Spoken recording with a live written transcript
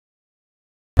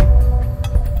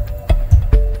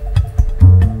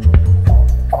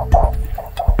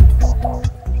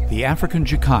the African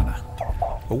Jacana,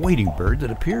 a wading bird that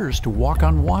appears to walk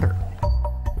on water,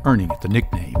 earning it the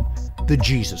nickname, the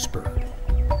Jesus bird.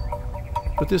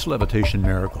 But this levitation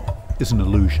miracle is an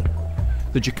illusion.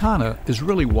 The jacana is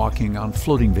really walking on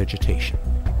floating vegetation,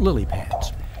 lily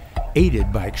pads,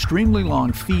 aided by extremely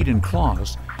long feet and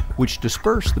claws, which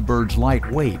disperse the bird's light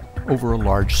weight over a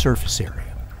large surface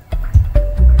area.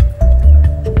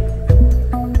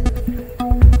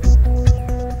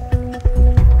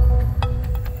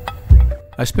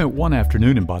 I spent one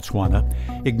afternoon in Botswana,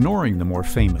 ignoring the more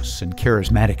famous and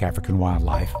charismatic African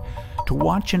wildlife, to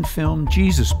watch and film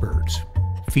Jesus birds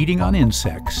feeding on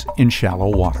insects in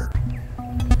shallow water.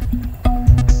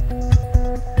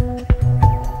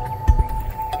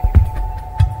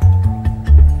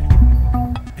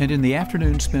 And in the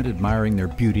afternoon spent admiring their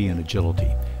beauty and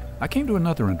agility, I came to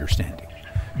another understanding.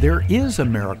 There is a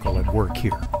miracle at work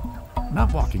here,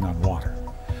 not walking on water.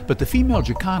 But the female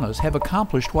jacanas have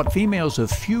accomplished what females of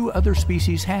few other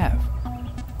species have.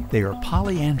 They are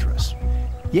polyandrous.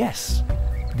 Yes,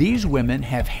 these women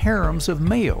have harems of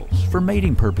males for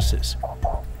mating purposes.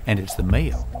 And it's the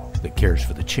male that cares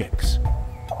for the chicks.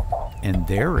 And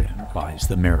therein lies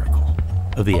the miracle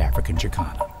of the African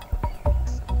jacana.